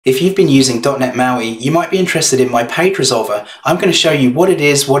If you've been using .NET MAUI, you might be interested in my page resolver. I'm going to show you what it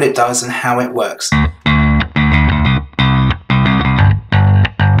is, what it does, and how it works.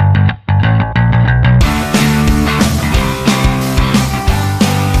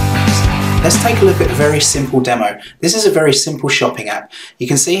 Let's take a look at a very simple demo. This is a very simple shopping app. You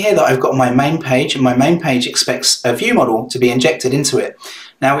can see here that I've got my main page, and my main page expects a view model to be injected into it.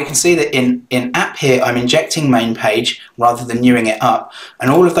 Now we can see that in app here, I'm injecting main page rather than newing it up. And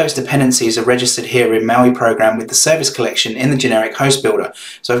all of those dependencies are registered here in MAUI program with the service collection in the generic host builder.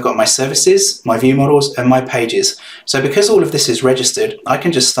 So I've got my services, my view models, and my pages. So because all of this is registered, I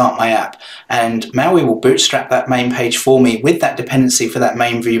can just start my app, and MAUI will bootstrap that main page for me with that dependency for that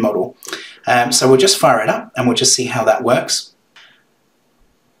main view model. So we'll just fire it up and we'll just see how that works.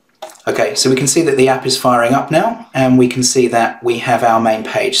 Okay, so we can see that the app is firing up now, and we can see that we have our main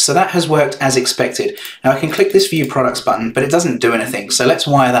page. So that has worked as expected. Now I can click this View Products button, but it doesn't do anything. So let's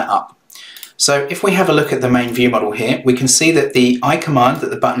wire that up. So if we have a look at the main view model here, we can see that the I command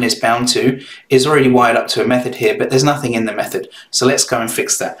that the button is bound to is already wired up to a method here, but there's nothing in the method. So let's go and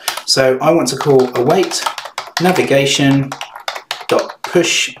fix that. So I want to call await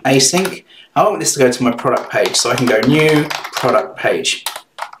navigation.push async. I want this to go to my product page, so I can go new product page.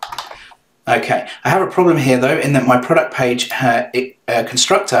 Okay, I have a problem here though, in that my product page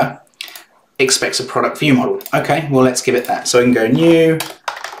constructor expects a product view model. Okay, well let's give it that. So I can go new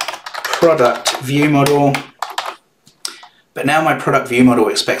product view model, but now my product view model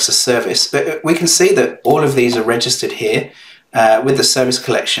expects a service. But we can see that all of these are registered here with the service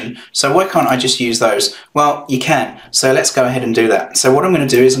collection. So why can't I just use those? Well, you can. So let's go ahead and do that. So what I'm going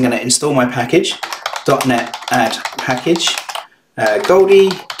to do is I'm going to install my package, .NET add package,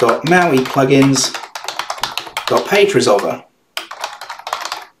 Goldie.maui plugins.pageresolver.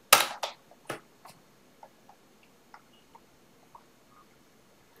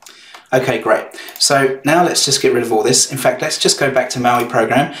 Okay, great. So now let's just get rid of all this. In fact, let's just go back to MAUI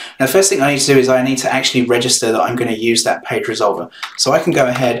program. Now, the first thing I need to do is I need to actually register that I'm going to use that page resolver. So I can go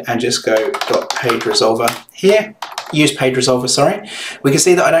ahead and just go .pageresolver here. Use page resolver, sorry. We can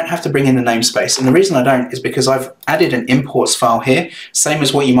see that I don't have to bring in the namespace, and the reason I don't is because I've added an imports file here, same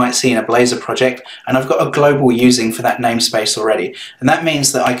as what you might see in a Blazor project, and I've got a global using for that namespace already, and that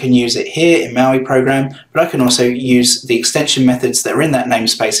means that I can use it here in MAUI program, but I can also use the extension methods that are in that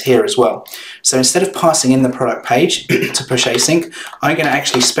namespace here as well. So instead of passing in the product page to push async, I'm going to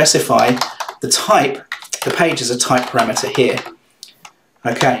actually specify the type. The page is a type parameter here.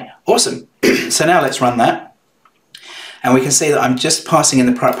 Okay, awesome. So now let's run that. And we can see that I'm just passing in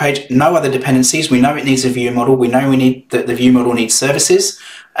the product page, no other dependencies. We know it needs a view model. We know that the view model needs services,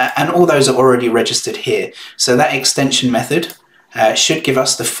 and all those are already registered here. So that extension method should give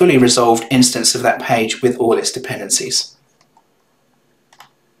us the fully resolved instance of that page with all its dependencies.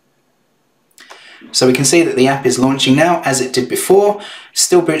 So we can see that the app is launching now as it did before.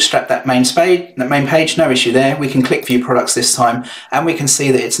 Still bootstrap that main page, no issue there. We can click View Products this time, and we can see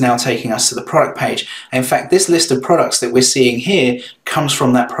that it's now taking us to the product page. In fact, this list of products that we're seeing here comes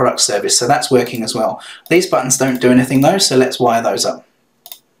from that product service, so that's working as well. These buttons don't do anything though, so let's wire those up.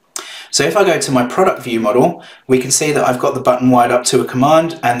 So if I go to my product view model, we can see that I've got the button wired up to a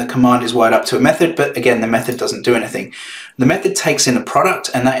command, and the command is wired up to a method, but again, the method doesn't do anything. The method takes in a product,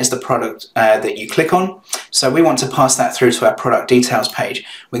 and that is the product that you click on. So we want to pass that through to our product details page.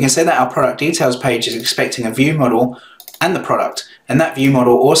 We can say that our product details page is expecting a view model and the product, and that view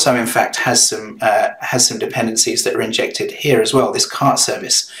model also in fact has some dependencies that are injected here as well, this cart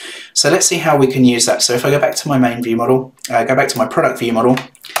service. So let's see how we can use that. So if I go back to my main view model, go back to my product view model,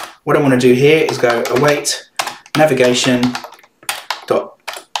 what I want to do here is go await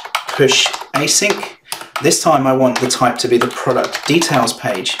navigation.push async. This time I want the type to be the product details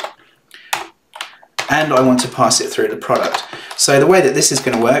page, and I want to pass it through the product. So the way that this is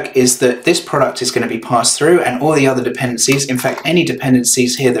going to work is that this product is going to be passed through, and all the other dependencies, in fact any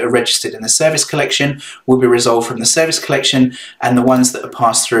dependencies here that are registered in the service collection, will be resolved from the service collection, and the ones that are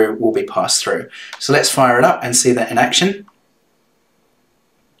passed through will be passed through. So let's fire it up and see that in action.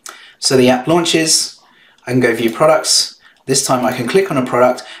 So the app launches, I can go View Products. This time I can click on a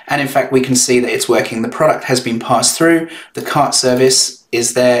product, and in fact we can see that it's working. The product has been passed through, the cart service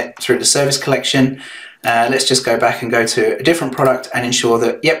is there through the service collection. Let's just go back and go to a different product and ensure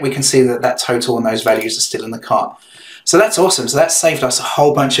that, yep, we can see that that total and those values are still in the cart. So that's awesome. So that saved us a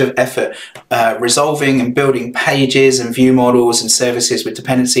whole bunch of effort resolving and building pages and view models and services with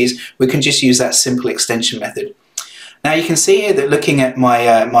dependencies. We can just use that simple extension method. Now you can see here that looking at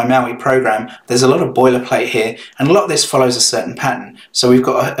my, my MAUI program, there's a lot of boilerplate here, and a lot of this follows a certain pattern. So we've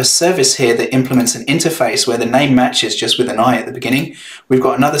got a service here that implements an interface where the name matches just with an I at the beginning. We've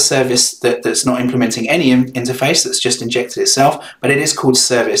got another service that's not implementing any interface, that's just injected itself, but it is called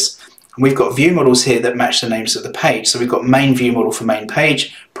service. And we've got view models here that match the names of the page. So we've got main view model for main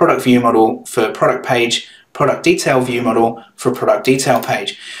page, product view model for product page, product detail view model for product detail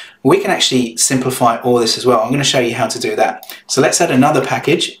page. We can actually simplify all this as well. I'm going to show you how to do that. So let's add another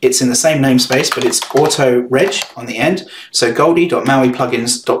package. It's in the same namespace, but it's Autoreg on the end. So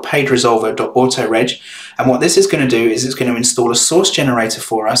goldie.mauiplugins.pageresolver.autoreg. And what this is going to do is it's going to install a source generator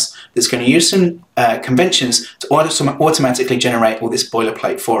for us that's going to use some conventions to automatically generate all this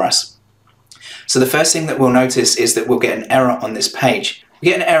boilerplate for us. So the first thing that we'll notice is that we'll get an error on this page. We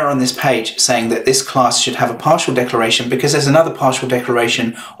get an error on this page saying that this class should have a partial declaration because there's another partial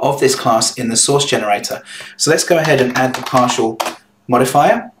declaration of this class in the source generator. So let's go ahead and add the partial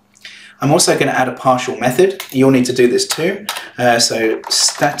modifier. I'm also going to add a partial method. You'll need to do this too. So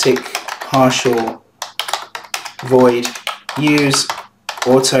static partial void use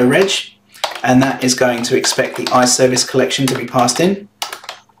autoreg, and that is going to expect the iService collection to be passed in.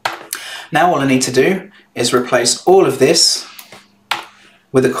 Now all I need to do is replace all of this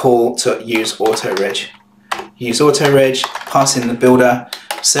with a call to use Autoreg. Use Autoreg, pass in the builder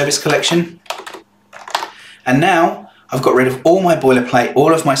service collection, and now I've got rid of all my boilerplate,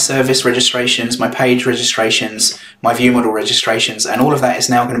 all of my service registrations, my page registrations, my view model registrations, and all of that is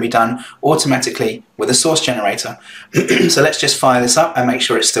now going to be done automatically with a source generator. So let's just fire this up and make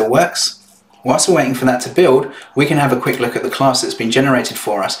sure it still works. Whilst we're waiting for that to build, we can have a quick look at the class that's been generated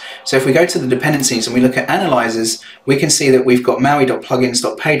for us. So if we go to the dependencies and we look at analyzers, we can see that we've got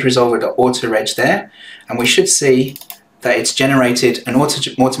maui.plugins.pageresolver.autoreg there, and we should see that it's generated an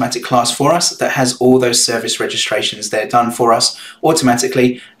automatic class for us that has all those service registrations there done for us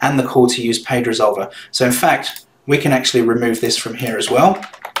automatically, and the call to use PageResolver. So in fact, we can actually remove this from here as well.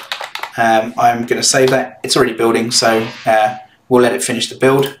 I'm going to save that. It's already building, so we'll let it finish the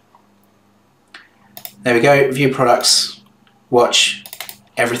build. There we go, view products, watch,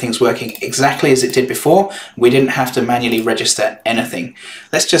 everything's working exactly as it did before. We didn't have to manually register anything.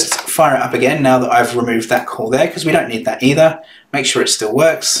 Let's just fire it up again now that I've removed that call there, because we don't need that either. Make sure it still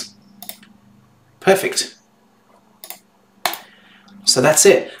works. Perfect. So that's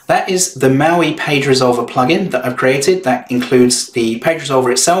it. That is the MAUI PageResolver plugin that I've created. That includes the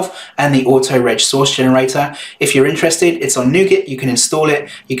PageResolver itself and the Autoreg source generator. If you're interested, it's on Nuget. You can install it.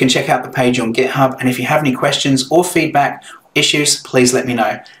 You can check out the page on GitHub. And if you have any questions or feedback, issues, please let me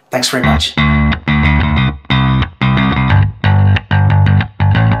know. Thanks very much.